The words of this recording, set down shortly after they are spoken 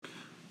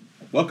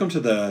Welcome to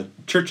the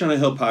Church on a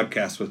Hill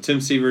podcast with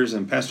Tim Sievers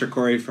and Pastor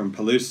Corey from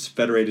Palouse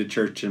Federated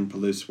Church in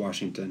Palouse,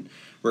 Washington.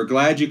 We're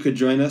glad you could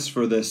join us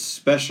for this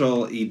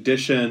special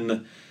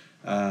edition,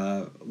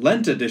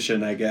 Lent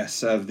edition, I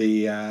guess, of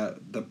the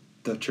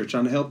Church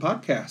on a Hill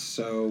podcast.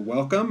 So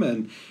welcome,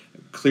 and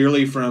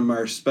clearly from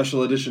our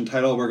special edition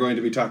title, we're going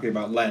to be talking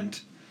about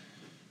Lent.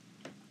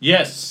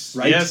 Yes,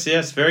 right?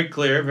 Yes, very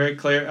clear, very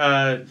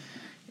clear.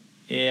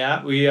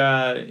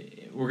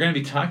 We're going to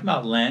be talking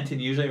about Lent, and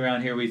usually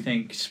around here we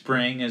think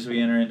spring as we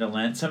enter into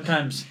Lent.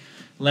 Sometimes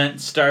Lent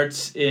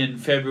starts in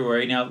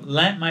February. Now,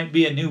 Lent might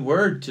be a new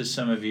word to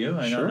some of you.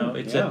 I don't know.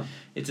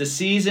 It's a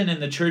season in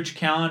the church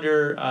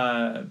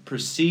calendar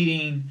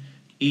preceding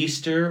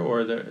Easter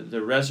or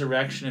the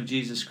resurrection of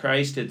Jesus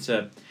Christ. It's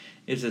a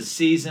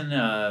season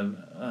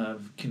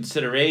of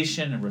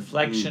consideration and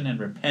reflection and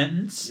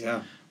repentance.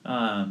 Yeah.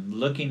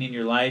 Looking in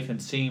your life and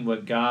seeing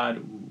what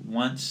God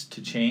wants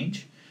to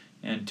change,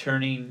 and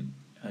turning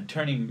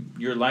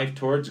your life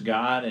towards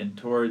God and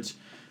towards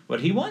what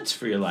He wants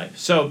for your life.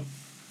 So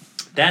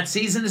that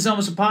season is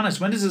almost upon us.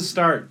 When does it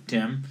start,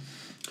 Tim?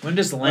 When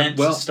does Lent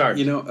start?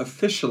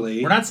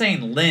 Officially... We're not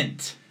saying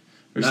Lent.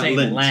 We're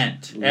saying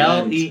Lent.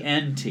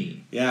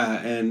 L-E-N-T. Yeah,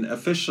 and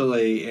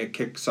officially it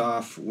kicks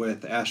off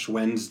with Ash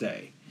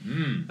Wednesday,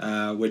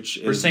 which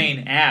is... We're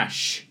saying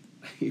Ash.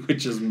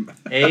 Which is...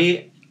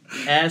 A-S-H.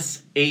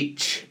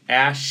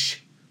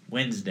 Ash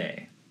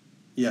Wednesday.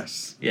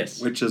 Yes.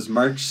 Yes. Which is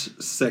March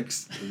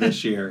 6th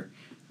this year,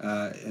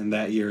 and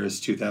that year is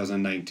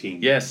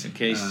 2019. Yes, in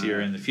case you're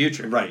in the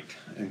future. Right,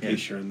 in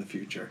case you're in the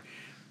future.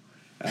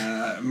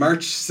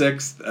 March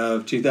 6th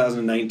of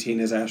 2019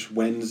 is Ash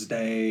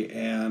Wednesday,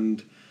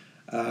 and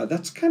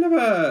that's kind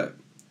of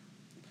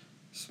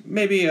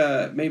maybe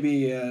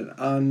an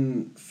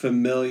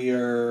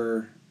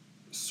unfamiliar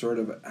sort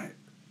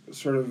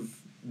of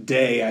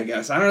day, I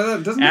guess. I don't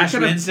know. Doesn't Ash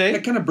Wednesday?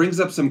 That kind of brings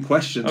up some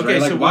questions, okay,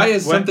 right? Like, so why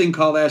is something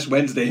called Ash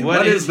Wednesday?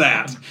 What is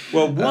that?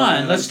 Well,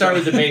 let's start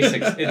with the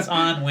basics. It's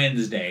on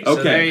Wednesday. So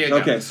there you go.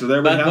 Okay, so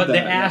there we have that. But the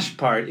Ash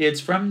part,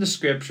 it's from the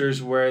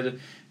Scriptures where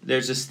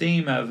there's this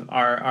theme of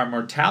our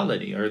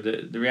mortality, or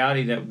the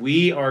reality that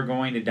we are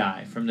going to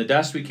die. From the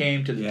dust we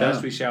came, to the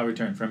dust we shall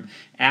return. From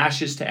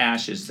ashes to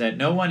ashes. That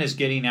no one is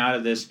getting out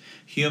of this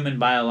human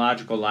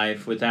biological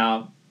life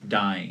without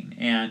dying.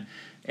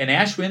 And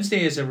Ash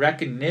Wednesday is a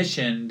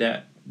recognition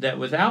that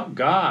without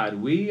God,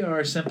 we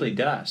are simply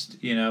dust.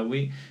 You know,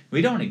 we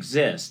don't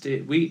exist.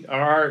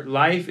 Our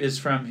life is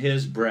from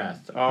His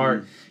breath.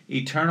 Our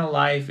eternal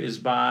life is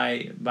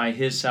by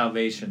His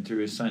salvation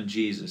through His Son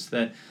Jesus.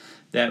 That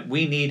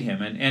we need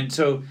Him. And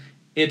so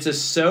it's a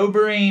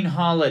sobering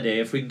holiday,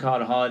 if we can call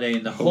it a holiday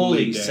in the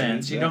holy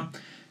sense. Yeah.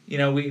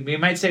 We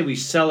might say we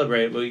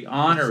celebrate it, we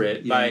honor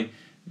it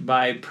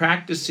by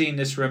practicing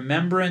this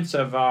remembrance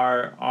of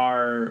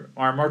our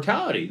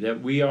mortality,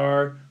 that we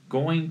are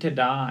going to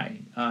die,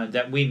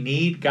 that we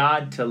need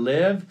God to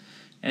live,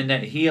 and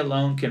that He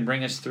alone can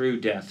bring us through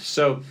death.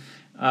 So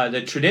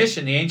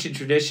the ancient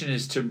tradition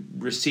is to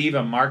receive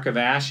a mark of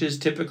ashes,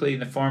 typically in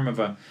the form of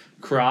a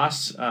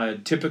cross,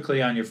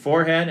 typically on your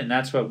forehead, and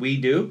that's what we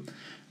do.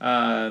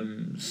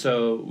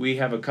 So we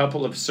have a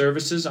couple of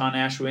services on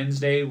Ash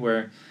Wednesday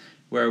where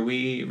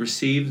we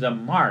receive the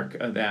mark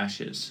of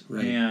ashes.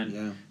 Right.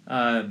 And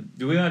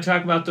do we want to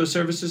talk about those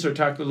services, or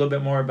talk a little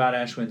bit more about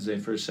Ash Wednesday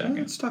for a second?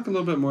 Let's talk a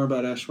little bit more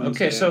about Ash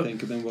Wednesday, okay, so, I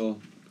think, and then we'll...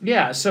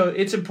 Yeah, so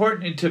it's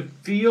important to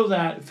feel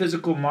that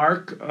physical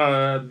mark,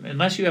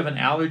 unless you have an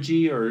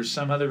allergy or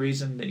some other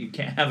reason that you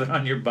can't have it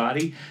on your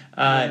body.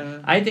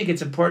 I think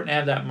it's important to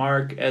have that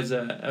mark as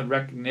a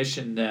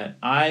recognition that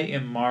I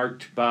am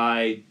marked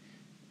by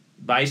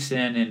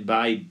sin and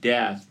by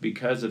death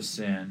because of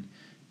sin.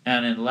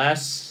 And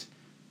unless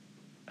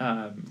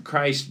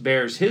Christ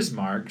bears His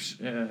marks,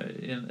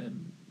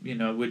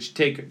 which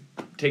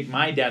take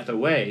my death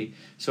away.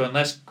 So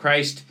unless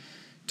Christ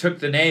took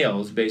the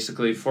nails,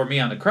 basically, for me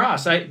on the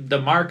cross,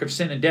 the mark of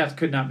sin and death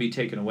could not be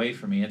taken away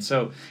from me. And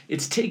so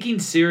it's taking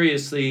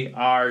seriously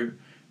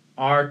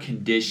our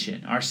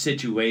condition, our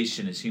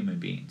situation as human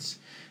beings.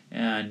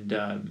 And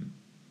I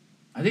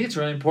think it's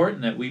really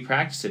important that we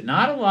practice it.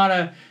 Not a lot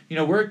of,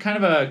 we're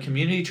kind of a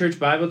community church,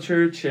 Bible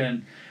church,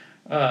 and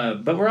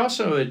but we're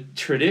also a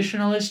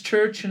traditionalist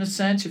church in a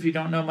sense, if you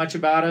don't know much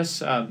about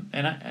us.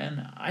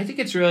 And I think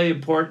it's really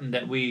important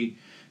that we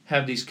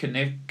have these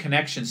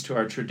connections to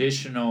our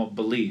traditional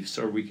beliefs,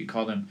 or we could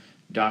call them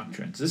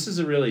doctrines. This is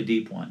a really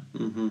deep one.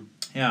 Mm-hmm.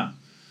 Yeah.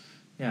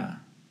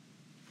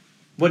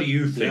 What do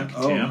you think,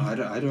 Tim?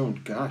 I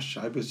don't. Gosh,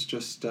 I was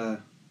just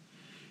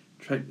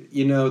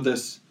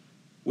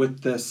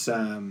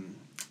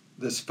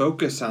this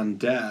focus on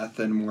death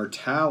and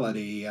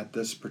mortality at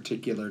this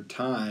particular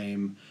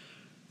time.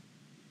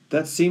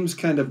 That seems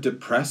kind of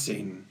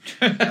depressing.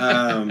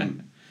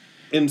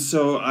 And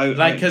so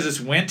because it's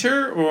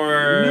winter,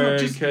 or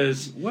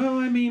because... Well,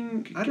 I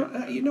mean, I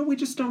don't... we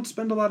just don't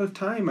spend a lot of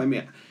time. I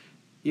mean,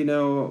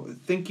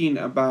 thinking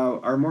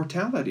about our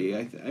mortality.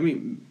 I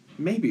mean,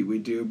 maybe we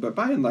do, but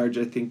by and large,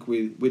 I think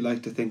we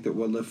like to think that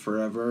we'll live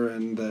forever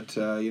and that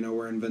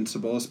we're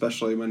invincible,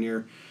 especially when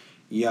you're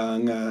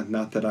young.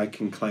 Not that I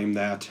can claim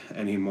that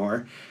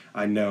anymore.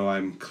 I know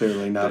I'm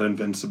clearly not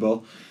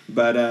invincible.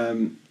 But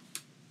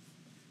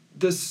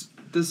this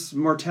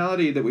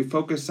mortality that we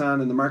focus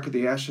on in the Mark of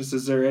the Ashes,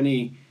 is there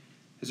any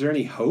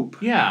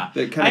hope? Yeah,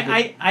 That kind of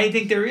I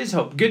think there is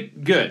hope.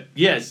 Good.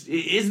 Yes.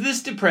 Is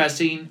this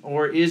depressing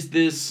or is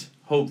this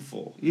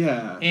hopeful?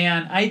 Yeah.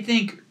 And I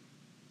think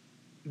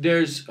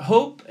there's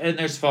hope and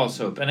there's false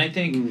hope. And I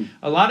think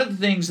a lot of the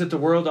things that the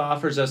world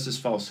offers us is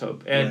false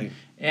hope. And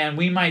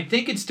we might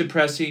think it's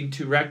depressing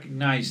to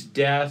recognize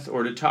death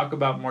or to talk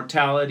about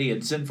mortality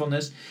and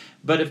sinfulness.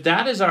 But if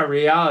that is our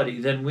reality,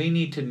 then we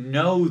need to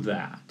know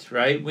that,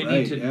 right? We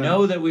need to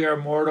know that we are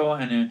mortal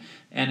and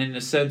in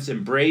a sense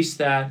embrace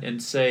that and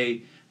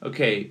say,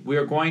 okay, we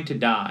are going to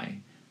die.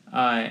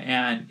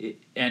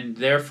 And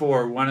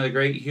therefore, one of the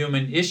great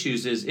human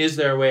issues is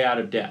there a way out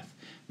of death?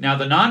 Now,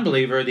 the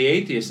non-believer, the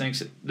atheist,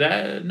 thinks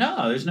that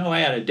no, there's no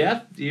way out of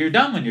death. You're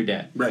done when you're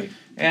dead. Right.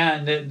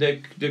 And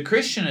the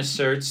Christian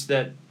asserts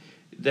that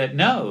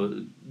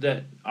no,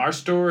 that our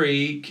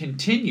story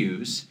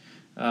continues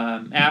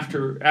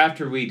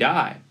after we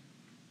die.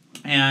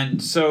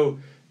 And so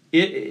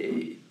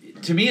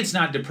to me, it's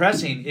not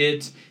depressing.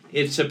 It's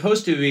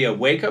supposed to be a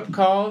wake-up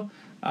call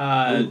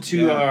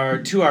to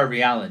our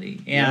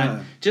reality.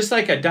 And just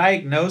like a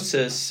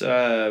diagnosis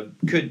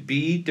could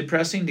be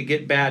depressing to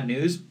get bad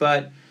news,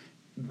 but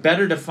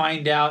better to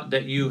find out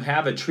that you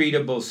have a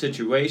treatable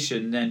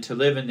situation than to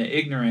live in the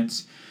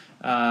ignorance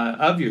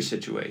of your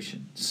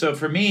situation. So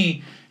for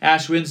me,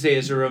 Ash Wednesday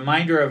is a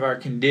reminder of our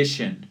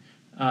condition.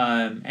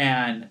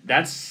 And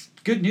that's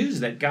good news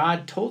that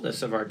God told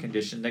us of our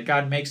condition, that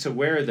God makes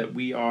aware that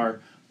we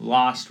are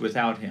lost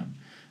without Him.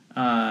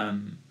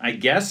 I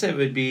guess it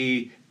would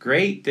be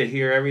great to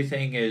hear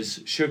everything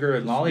is sugar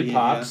and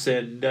lollipops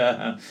and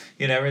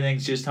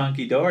everything's just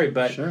hunky-dory.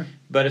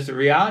 But if the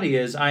reality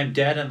is I'm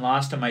dead and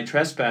lost in my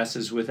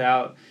trespasses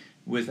without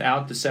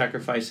the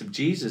sacrifice of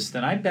Jesus,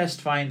 then I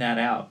best find that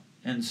out.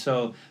 And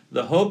so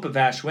the hope of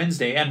Ash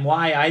Wednesday, and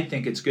why I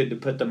think it's good to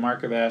put the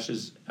mark of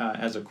ashes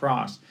as a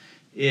cross,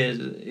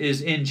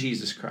 is in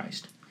Jesus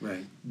Christ.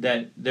 Right.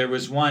 That there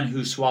was one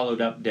who swallowed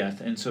up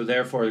death. And so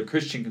therefore the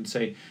Christian can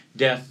say,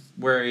 death,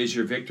 where is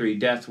your victory?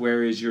 Death,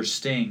 where is your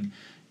sting?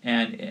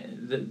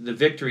 And the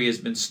victory has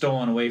been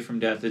stolen away from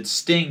death. Its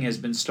sting has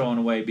been stolen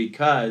away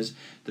because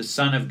the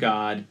Son of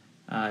God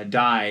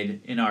died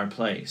in our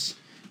place.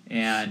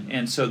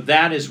 And so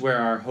that is where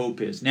our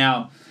hope is.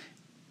 Now,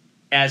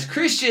 as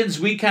Christians,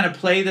 we kind of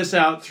play this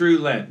out through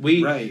Lent.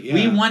 We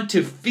want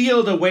to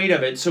feel the weight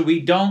of it, so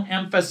we don't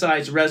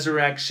emphasize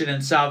resurrection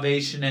and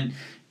salvation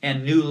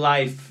and new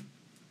life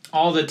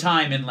all the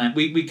time in Lent.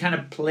 We kind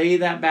of play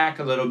that back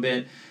a little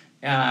bit,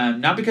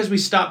 not because we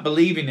stop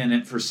believing in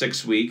it for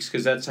 6 weeks,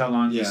 because that's how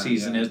long the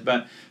season is,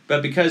 but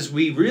because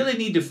we really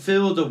need to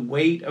feel the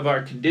weight of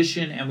our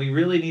condition, and we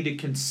really need to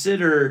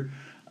consider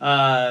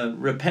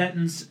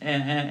repentance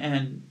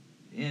and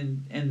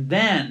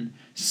then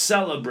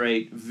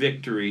celebrate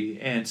victory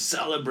and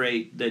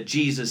celebrate that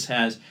Jesus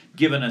has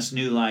given us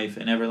new life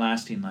and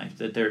everlasting life,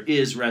 that there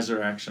is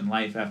resurrection,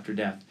 life after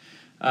death.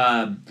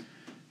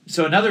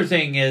 So another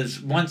thing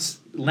is, once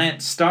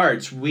Lent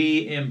starts,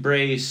 we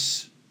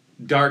embrace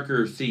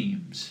darker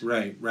themes.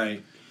 Right.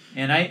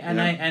 And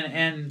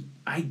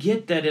I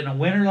get that in a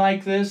winter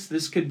like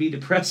this could be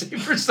depressing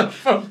for some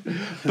folks,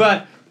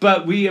 but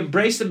we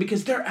embrace them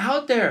because they're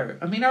out there.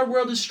 I mean, our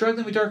world is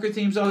struggling with darker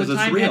themes all the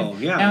time. It's real,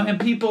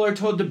 and people are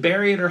told to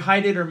bury it or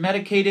hide it or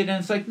medicate it, and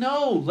it's like,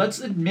 no, let's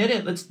admit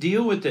it. Let's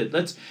deal with it.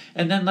 Let's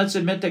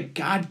admit that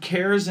God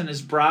cares and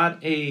has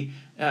brought a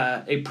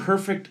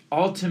perfect,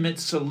 ultimate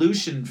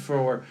solution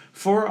for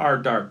our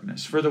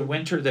darkness, for the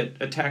winter that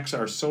attacks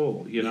our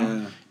soul.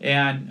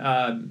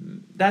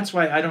 And that's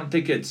why I don't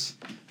think it's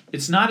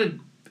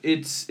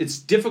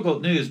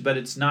difficult news, but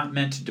it's not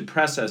meant to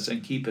depress us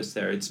and keep us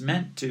there. It's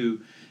meant to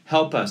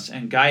help us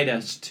and guide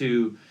us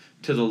to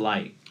the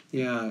light.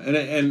 Yeah,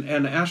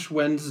 and Ash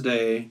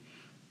Wednesday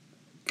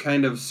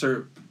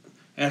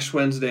Ash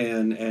Wednesday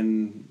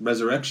and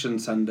Resurrection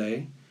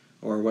Sunday,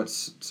 or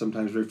what's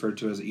sometimes referred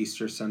to as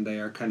Easter Sunday,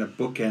 are kind of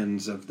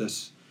bookends of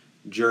this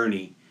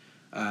journey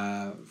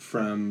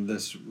from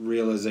this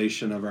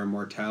realization of our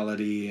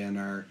mortality and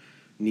our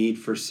need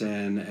for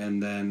sin,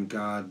 and then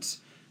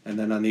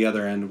on the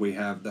other end we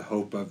have the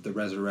hope of the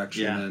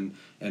resurrection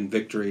and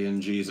victory in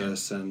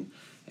Jesus so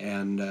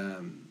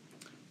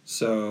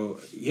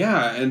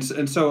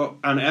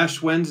on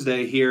Ash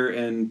Wednesday here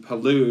in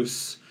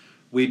Palouse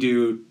we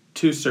do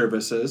 2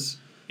 services.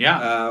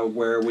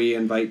 Where we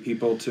invite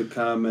people to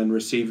come and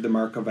receive the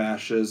Mark of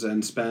Ashes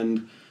and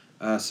spend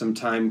some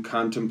time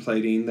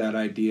contemplating that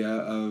idea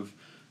of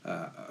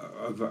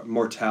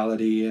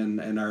mortality and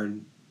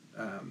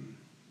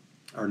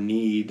our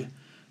need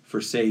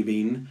for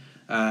saving.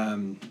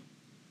 And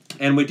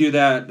we do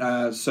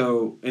that,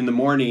 so in the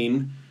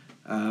morning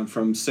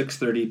from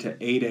 6:30 to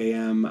 8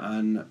 a.m.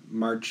 on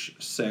March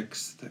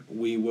 6th.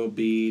 We will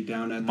be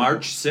down at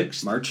March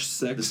 6th? March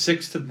 6th. The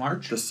 6th of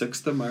March? The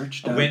 6th of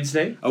March. A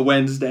Wednesday? A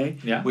Wednesday.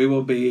 Yeah. We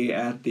will be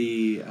at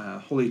the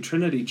Holy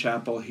Trinity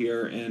Chapel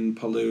here in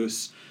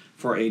Palouse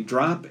for a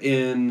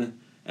drop-in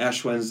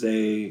Ash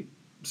Wednesday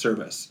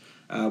service.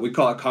 We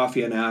call it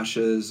Coffee and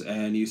Ashes,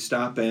 and you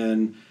stop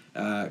in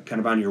kind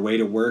of on your way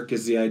to work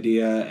is the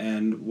idea,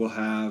 and we'll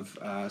have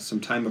some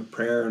time of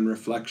prayer and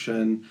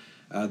reflection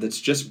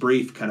that's just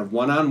brief, kind of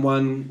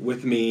one-on-one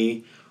with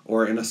me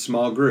or in a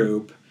small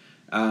group,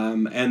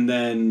 and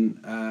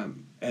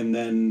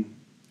then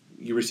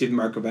you receive the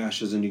mark of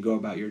ashes and you go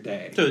about your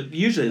day. So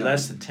usually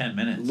less than 10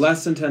 minutes.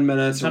 Less than 10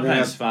 minutes.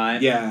 Sometimes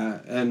 5. Yeah,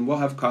 and we'll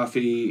have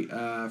coffee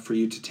for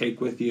you to take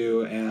with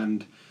you,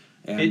 and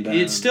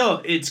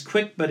it's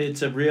quick, but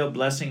it's a real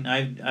blessing.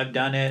 I've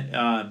done it,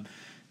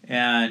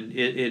 and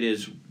it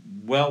is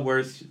well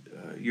worth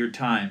your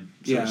time.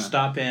 So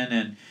stop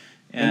in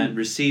and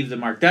receive the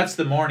mark. That's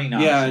the morning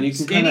option. Yeah, and you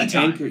can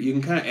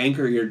kind of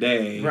anchor your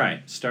day.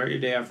 Right. Start your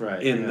day off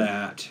right. In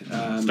that.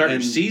 Start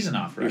your season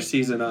off right. Your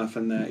season off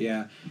in that,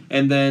 yeah.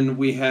 And then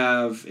we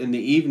have in the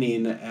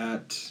evening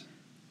at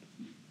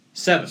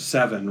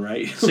 7,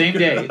 right? Same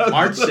day,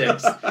 March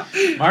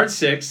 6th. March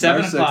 6th,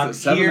 7 o'clock,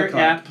 here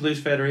at Palouse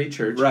Federated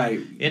Church. Right.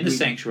 In the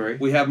sanctuary.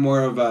 We have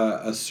more of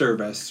a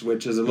service,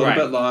 which is a little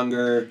bit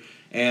longer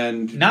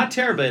and... Not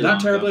terribly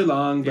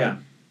long,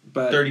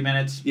 but 30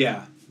 minutes.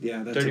 Yeah,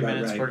 that's 30 about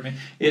minutes, right. 40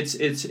 minutes.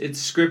 It's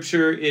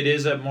scripture. It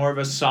is more of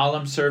a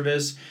solemn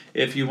service.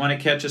 If you want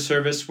to catch a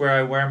service where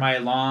I wear my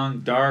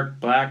long, dark,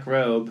 black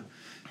robe,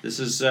 this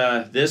is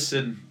this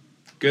and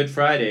Good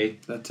Friday.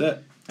 That's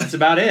it. That's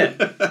about it.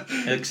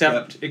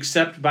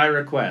 Except by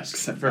request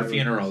for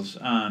funerals.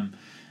 And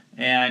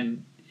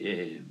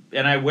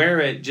I wear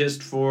it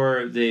just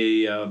for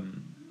the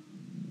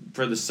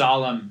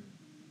solemn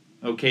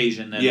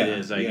occasion that it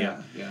is, I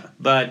guess. Yeah.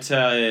 But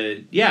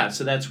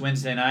so that's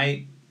Wednesday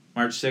night,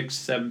 March 6th,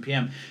 7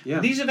 p.m. Yeah.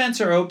 These events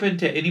are open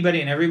to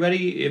anybody and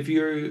everybody. If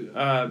you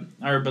are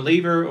a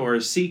believer or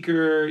a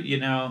seeker,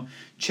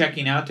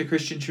 checking out the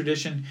Christian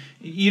tradition,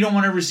 you don't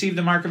want to receive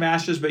the Mark of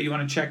Ashes, but you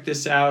want to check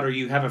this out, or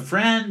you have a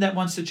friend that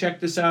wants to check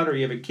this out, or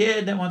you have a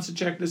kid that wants to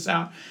check this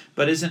out,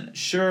 but isn't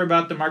sure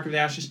about the Mark of the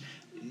Ashes,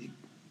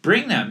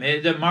 bring them.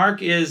 The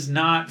mark is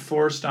not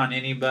forced on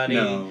anybody.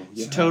 No,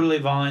 It's totally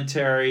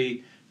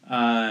voluntary.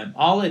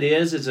 All it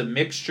is a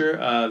mixture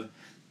of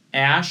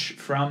ash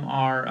from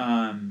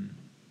our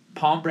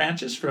palm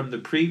branches from the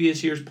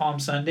previous year's Palm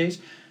Sundays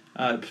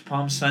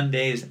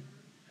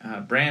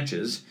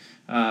branches,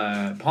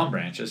 palm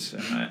branches.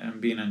 I'm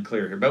being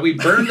unclear here, but we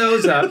burn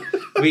those up.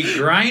 We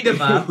grind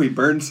them up. We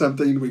burn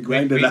something. We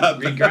grind it up.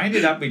 We grind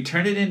it up. We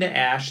turn it into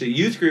ash. The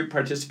youth group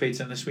participates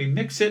in this. We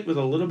mix it with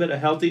a little bit of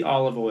healthy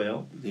olive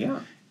oil.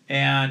 Yeah.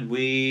 And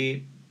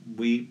we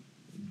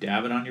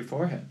dab it on your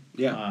forehead.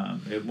 Yeah.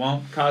 It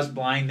won't cause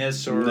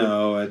blindness or...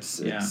 No,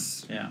 it's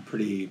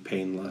pretty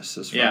painless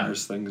as far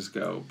as things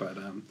go.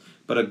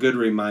 But a good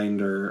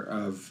reminder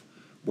of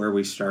where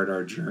we start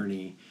our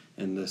journey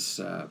in this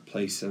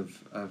place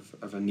of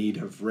a need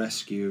of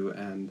rescue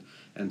and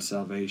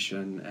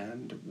salvation,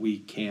 and we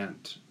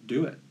can't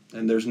do it.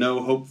 And there's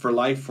no hope for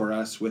life for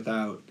us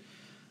without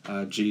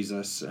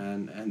Jesus.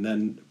 And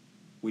then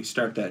we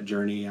start that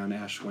journey on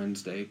Ash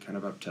Wednesday, kind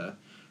of up to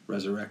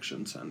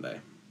Resurrection Sunday.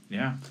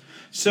 Yeah.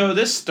 So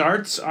this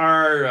starts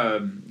our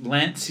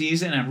Lent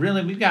season, and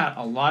really we've got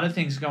a lot of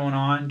things going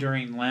on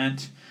during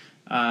Lent.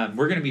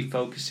 We're going to be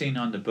focusing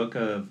on the book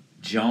of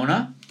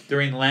Jonah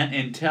during Lent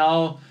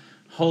until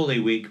Holy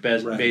Week,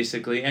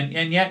 basically.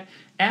 And yet,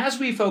 as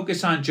we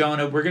focus on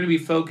Jonah, we're going to be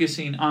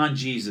focusing on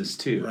Jesus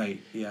too. Right,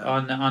 yeah.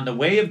 On the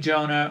way of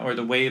Jonah or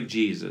the way of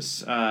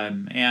Jesus.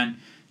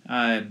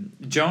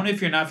 Jonah,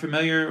 if you're not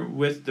familiar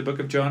with the book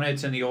of Jonah,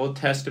 it's in the Old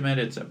Testament.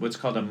 It's what's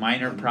called a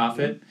minor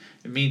prophet.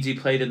 It means he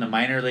played in the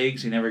minor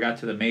leagues. He never got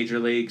to the major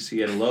leagues. He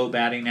had a low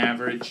batting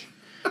average.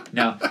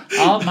 Now,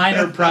 all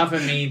minor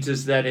prophet means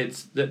is that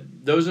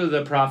those are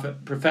the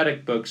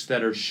prophetic books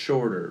that are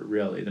shorter,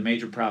 really. The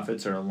major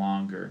prophets are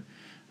longer.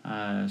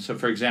 So,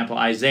 for example,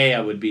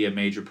 Isaiah would be a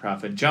major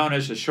prophet.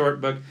 Jonah's a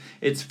short book.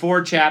 It's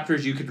 4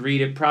 chapters. You could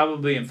read it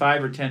probably in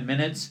 5 or 10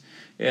 minutes.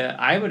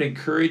 I would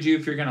encourage you,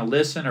 if you're going to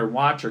listen or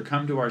watch or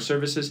come to our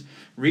services,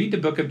 read the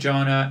book of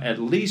Jonah at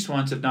least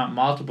once, if not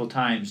multiple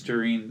times,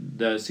 during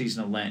the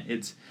season of Lent.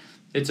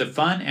 It's a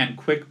fun and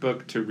quick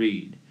book to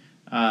read.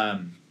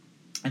 And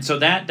so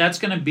that's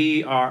going to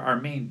be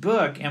our main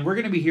book, and we're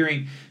going to be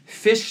hearing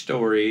fish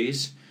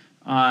stories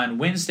on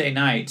Wednesday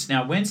nights.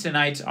 Now, Wednesday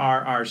nights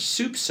are our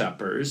soup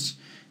suppers,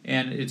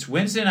 and it's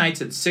Wednesday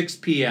nights at 6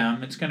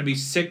 p.m. It's going to be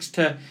 6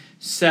 to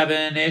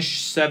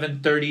 7-ish,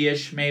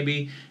 7:30-ish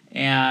maybe,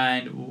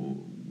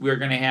 and we're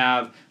going to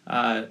have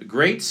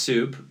great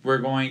soup. We're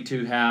going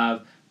to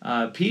have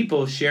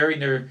people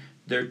sharing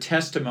their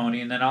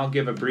testimony, and then I'll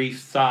give a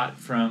brief thought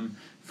from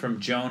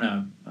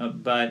Jonah.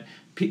 But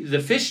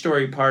the fish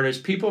story part is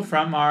people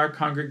from our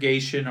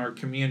congregation or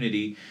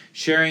community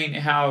sharing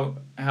how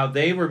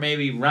they were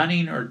maybe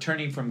running or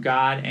turning from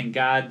God, and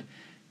God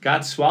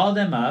God swallowed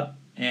them up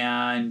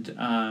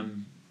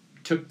and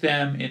took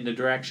them in the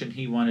direction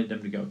he wanted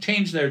them to go.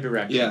 Changed their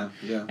direction. Yeah,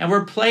 yeah. And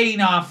we're playing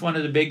off one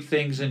of the big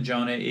things in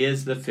Jonah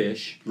is the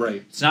fish.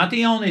 Right. It's not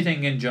the only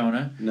thing in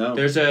Jonah. No.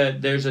 There's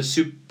a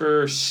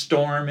super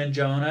storm in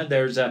Jonah.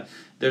 There's a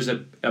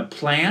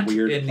plant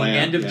in the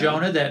end of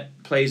Jonah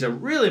that plays a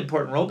really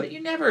important role, but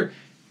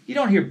you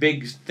don't hear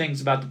big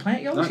things about the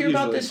plant. You always hear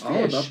about this fish.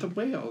 Oh, about the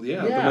whale.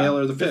 Yeah, the whale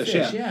or the fish.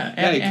 Yeah.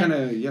 And, he kind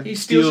of he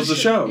steals the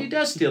show. He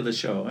does steal the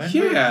show.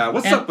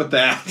 What's up with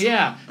that?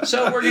 Yeah,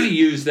 so we're going to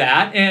use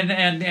that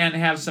and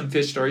have some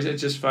fish stories.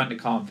 It's just fun to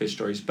call them fish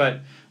stories.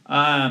 But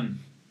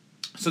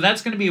so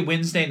that's going to be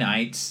Wednesday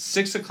night,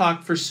 6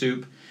 o'clock for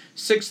soup.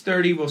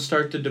 6:30 we'll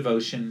start the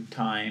devotion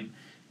time.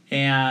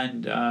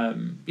 And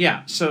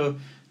so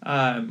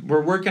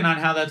we're working on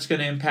how that's going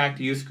to impact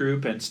the youth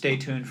group, and stay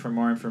tuned for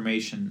more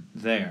information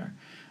there.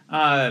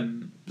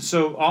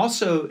 So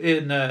also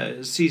in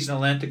the season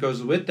of Lent that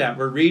goes with that,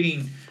 we're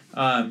reading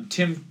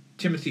Tim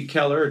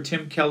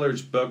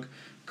Keller's book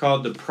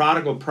called The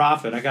Prodigal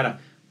Prophet. I got a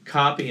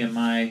copy in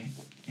my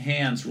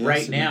hands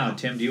right now.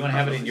 Tim, do you want to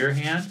have it in your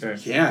hand? Or?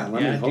 Yeah,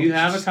 let me do you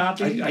have a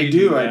copy? I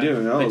do.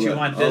 No, but you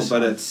want this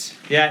but one.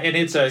 and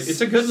it's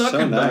a good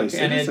looking book. Nice.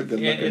 And it's a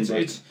good looking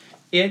book.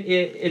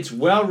 It's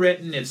well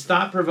written. It's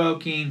thought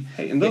provoking.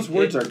 Hey, and those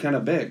words are kind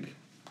of big.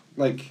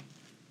 Like,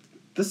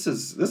 this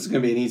is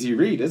going to be an easy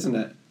read, isn't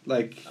it?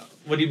 Like,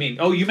 what do you mean?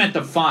 Oh, you meant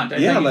the font. I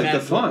thought you meant the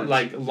font,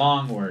 like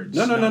long words.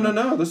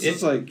 No. This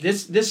is a good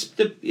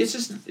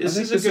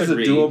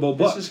read. Doable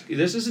book.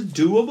 This is a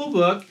doable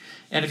book.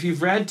 And if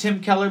you've read Tim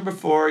Keller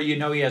before, you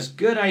know he has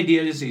good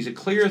ideas. He's a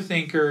clear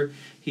thinker.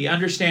 He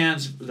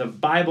understands the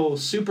Bible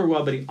super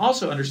well, but he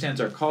also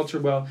understands our culture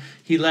well.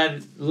 He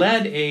led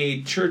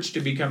a church to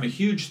become a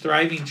huge,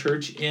 thriving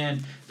church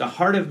in the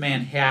heart of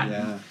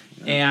Manhattan,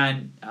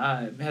 and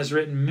has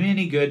written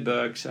many good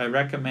books. I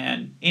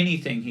recommend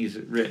anything he's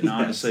written,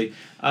 honestly.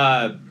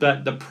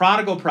 But The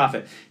Prodigal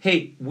Prophet.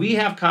 Hey, we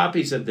have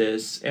copies of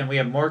this, and we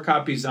have more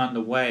copies on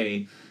the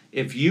way.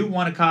 If you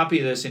want a copy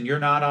of this and you're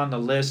not on the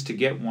list to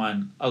get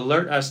one,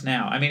 alert us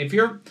now. I mean, if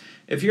you're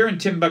in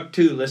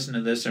Timbuktu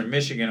listening to this, or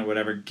Michigan or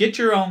whatever, get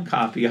your own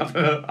copy off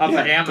of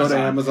Amazon. Go to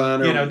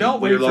Amazon. Or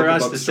don't wait for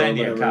us to send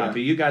you a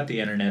copy. You got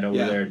the internet over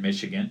there in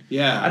Michigan.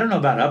 Yeah. I don't know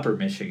about Upper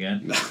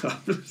Michigan.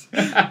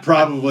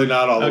 Probably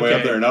not all the way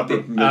up there in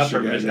Upper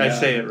Michigan. I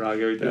say it wrong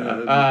every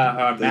time.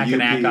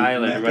 Mackinac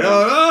Island.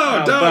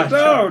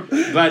 Don't.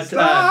 But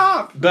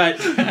stop.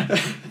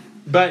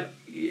 But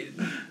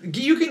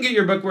you can get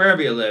your book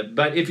wherever you live,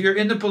 but if you're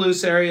in the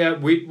Palouse area,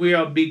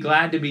 we'll be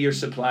glad to be your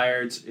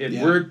suppliers.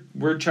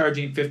 We're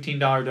charging $15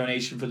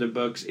 donation for the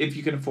books if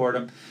you can afford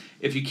them.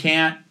 If you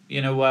can't,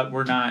 you know what?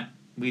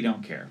 We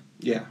don't care.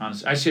 Yeah.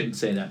 Honestly, I shouldn't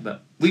say that,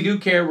 but we do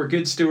care. We're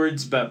good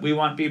stewards, but we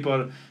want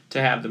people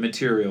to have the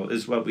material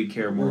is what we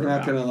care more about. We're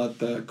not going to let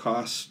the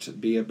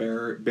cost be a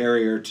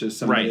barrier to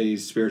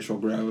somebody's spiritual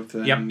growth.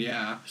 And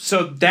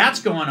So that's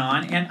going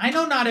on, and I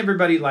know not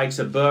everybody likes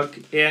a book,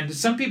 and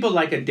some people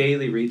like a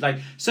daily read. Like,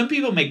 some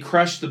people may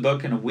crush the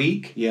book in a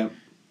week,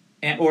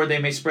 or they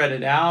may spread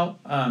it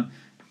out.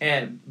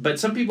 But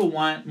some people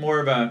want more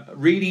of a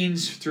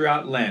readings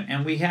throughout Lent,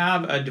 and we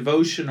have a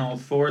devotional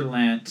for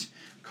Lent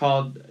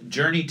called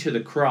Journey to the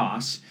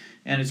Cross,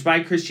 and it's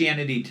by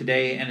Christianity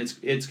Today, and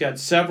it's got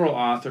several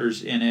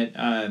authors in it.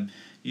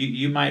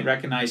 You might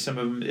recognize some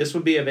of them. This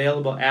will be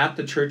available at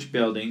the church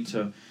building,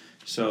 so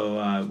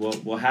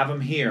we'll have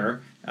them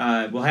here.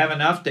 We'll have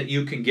enough that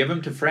you can give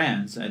them to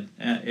friends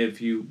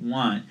if you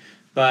want.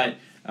 But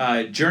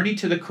Journey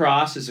to the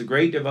Cross is a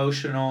great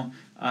devotional,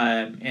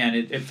 and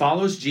it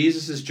follows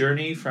Jesus'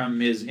 journey from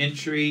his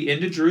entry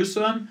into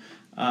Jerusalem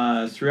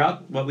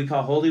throughout what we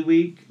call Holy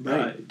Week,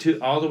 to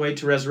all the way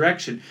to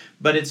resurrection.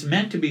 But it's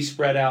meant to be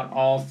spread out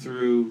all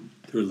through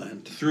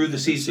Lent, through the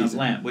season of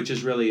Lent, which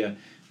is really a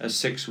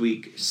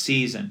 6-week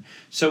season.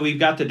 So we've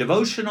got the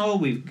devotional,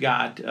 we've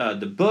got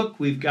the book,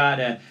 we've got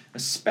a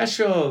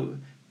special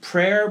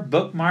prayer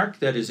bookmark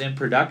that is in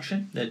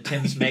production that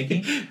Tim's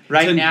making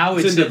now.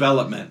 It's in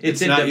development.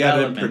 It's not yet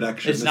in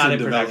production. It's not in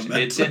production.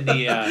 It's in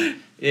the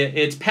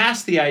it's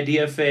past the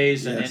idea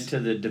phase and into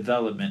the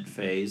development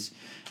phase.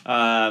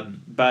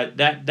 But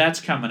that's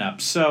coming up.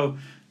 So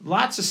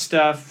lots of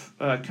stuff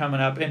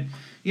coming up. And,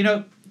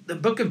 the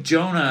book of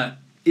Jonah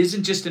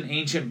isn't just an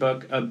ancient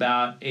book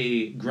about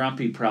a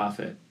grumpy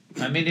prophet.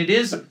 I mean,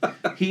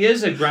 he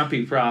is a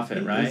grumpy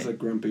prophet, right? He's a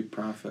grumpy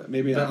prophet.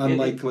 Maybe an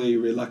unlikely,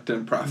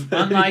 reluctant prophet.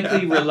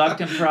 Unlikely,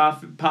 reluctant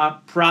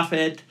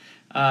prophet.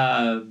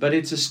 But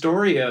it's a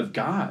story of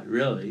God,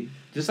 really.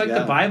 Just like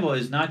the Bible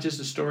is not just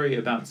a story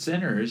about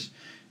sinners,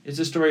 it's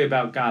a story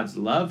about God's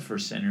love for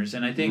sinners.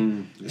 And I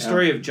think the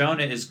story of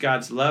Jonah is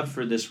God's love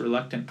for this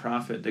reluctant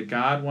prophet, that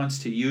God wants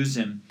to use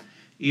him,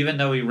 even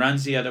though he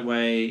runs the other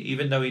way,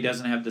 even though he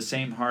doesn't have the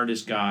same heart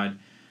as God.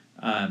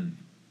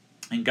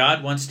 And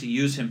God wants to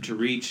use him to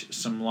reach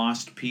some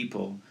lost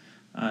people,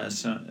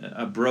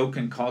 a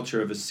broken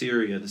culture of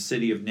Assyria, the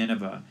city of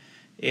Nineveh.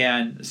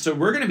 And so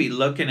we're going to be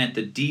looking at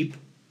the deep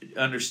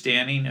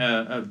understanding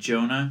of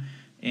Jonah,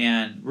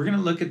 and we're going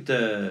to look at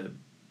the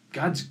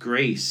God's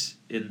grace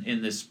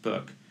in this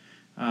book.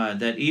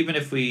 That even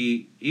if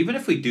we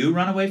do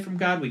run away from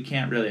God, we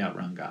can't really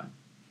outrun God.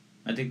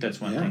 I think that's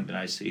one thing that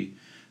I see.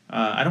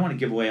 I don't want to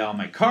give away all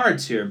my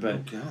cards here,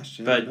 but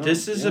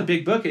this is a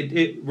big book.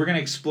 We're going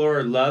to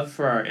explore love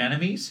for our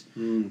enemies.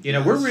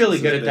 We're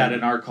really good at that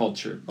in our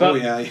culture.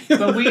 But,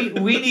 but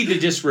we need to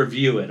just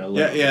review it a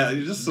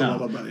little. Just a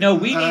little bit. No,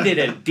 we need it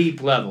at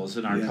deep levels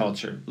in our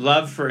culture.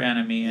 Love for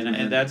enemy,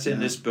 and that's in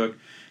this book.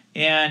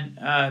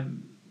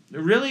 And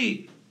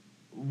really,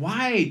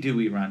 why do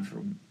we run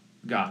from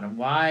God, and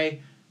why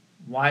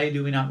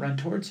do we not run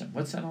towards Him?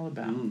 What's that all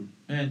about?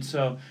 And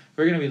so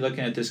we're going to be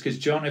looking at this because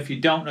Jonah, if you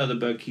don't know the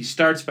book, he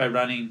starts by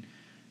running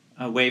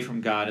away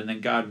from God, and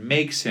then God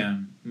makes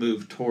him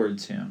move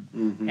towards Him.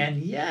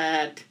 And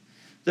yet,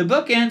 the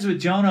book ends with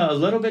Jonah a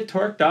little bit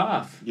torqued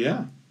off.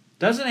 Yeah.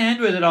 Doesn't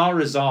end with it all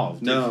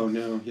resolved. No.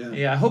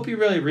 Yeah, I hope you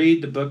really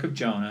read the book of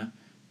Jonah,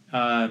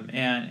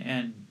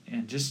 and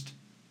just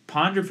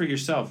ponder for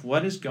yourself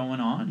what is going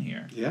on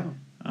here. Yeah.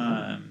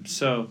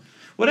 So,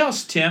 what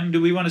else, Tim,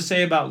 do we want to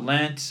say about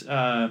Lent?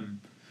 I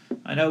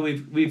know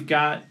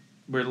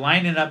we're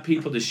lining up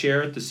people to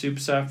share at the Soup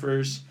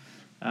Sufferers,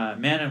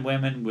 men and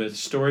women with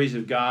stories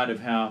of God,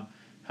 of how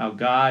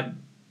God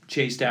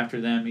chased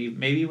after them,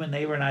 maybe when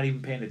they were not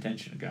even paying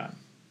attention to God.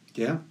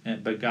 Yeah.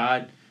 But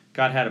God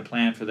had a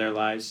plan for their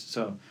lives.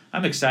 So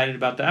I'm excited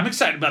about that. I'm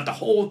excited about the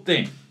whole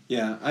thing.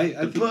 Yeah.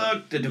 The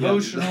book, the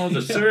devotional,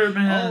 the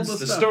sermons,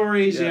 the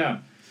stories. Yeah.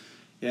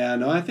 Yeah,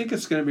 no, I think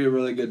it's going to be a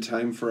really good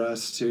time for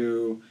us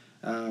to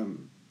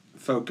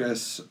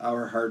focus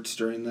our hearts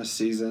during this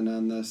season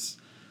on this,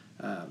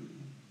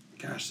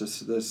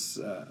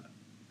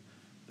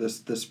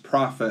 this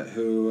prophet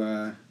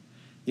who,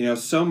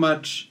 so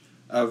much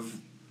of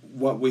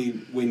what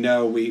we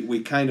know, we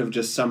kind of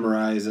just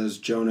summarize as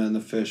Jonah and the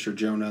fish or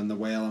Jonah and the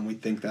whale, and we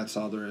think that's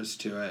all there is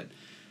to it.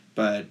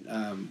 But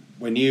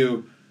when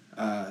you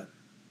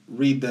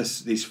read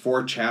these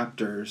 4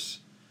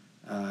 chapters,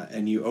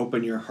 and you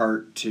open your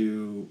heart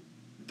to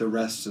the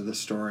rest of the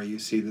story, you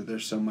see that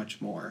there's so much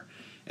more.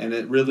 And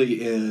it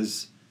really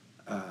is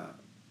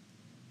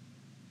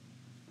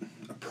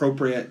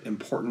appropriate,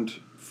 important.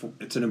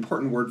 It's an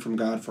important word from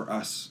God for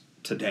us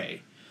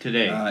today.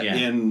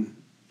 In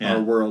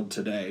our world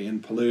today,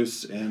 in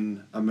Palouse,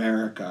 in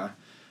America,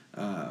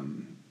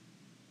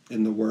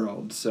 in the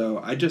world. So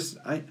I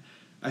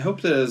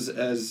hope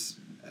that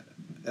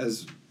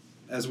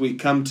as we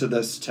come to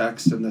this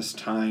text and this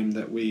time,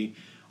 that we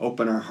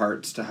open our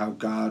hearts to how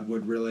God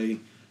would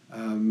really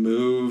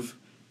move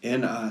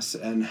in us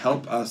and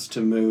help us to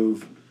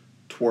move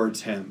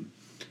towards Him.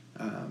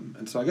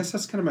 And so I guess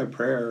that's kind of my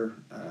prayer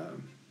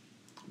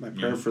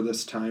for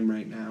this time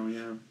right now.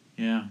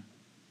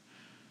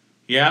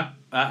 Yeah,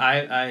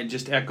 I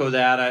just echo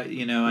that.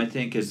 I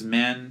think as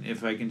men,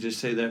 if I can just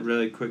say that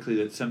really quickly,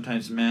 that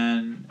sometimes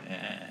men,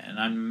 and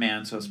I'm a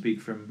man, so I'll speak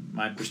from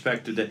my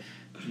perspective, that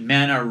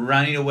men are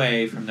running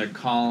away from their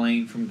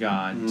calling from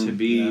God to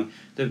be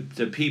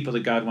the people that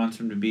God wants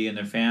them to be in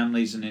their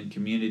families and in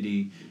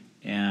community.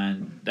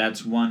 And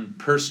that's one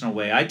personal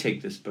way I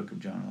take this book of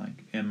Jonah.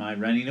 Like, am I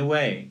running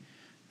away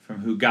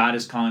from who God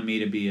is calling me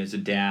to be as a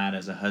dad,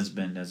 as a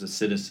husband, as a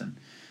citizen?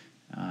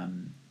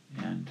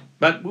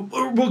 But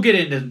we'll get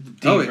into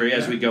deeper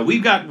as we go.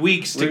 We've got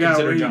weeks to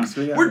consider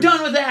Jonah. We're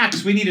done with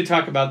Acts. We need to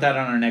talk about that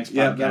on our next podcast.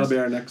 Yeah, that'll be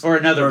our next. Or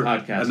another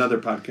podcast. Another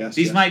podcast.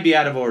 These might be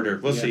out of order.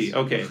 We'll see.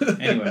 Okay.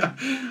 Anyway.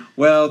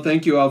 Well,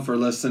 thank you all for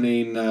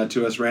listening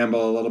to us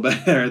ramble a little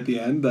bit there at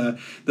the end.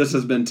 This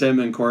has been Tim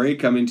and Corey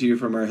coming to you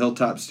from our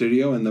Hilltop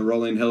studio in the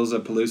rolling hills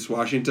of Palouse,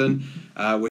 Washington.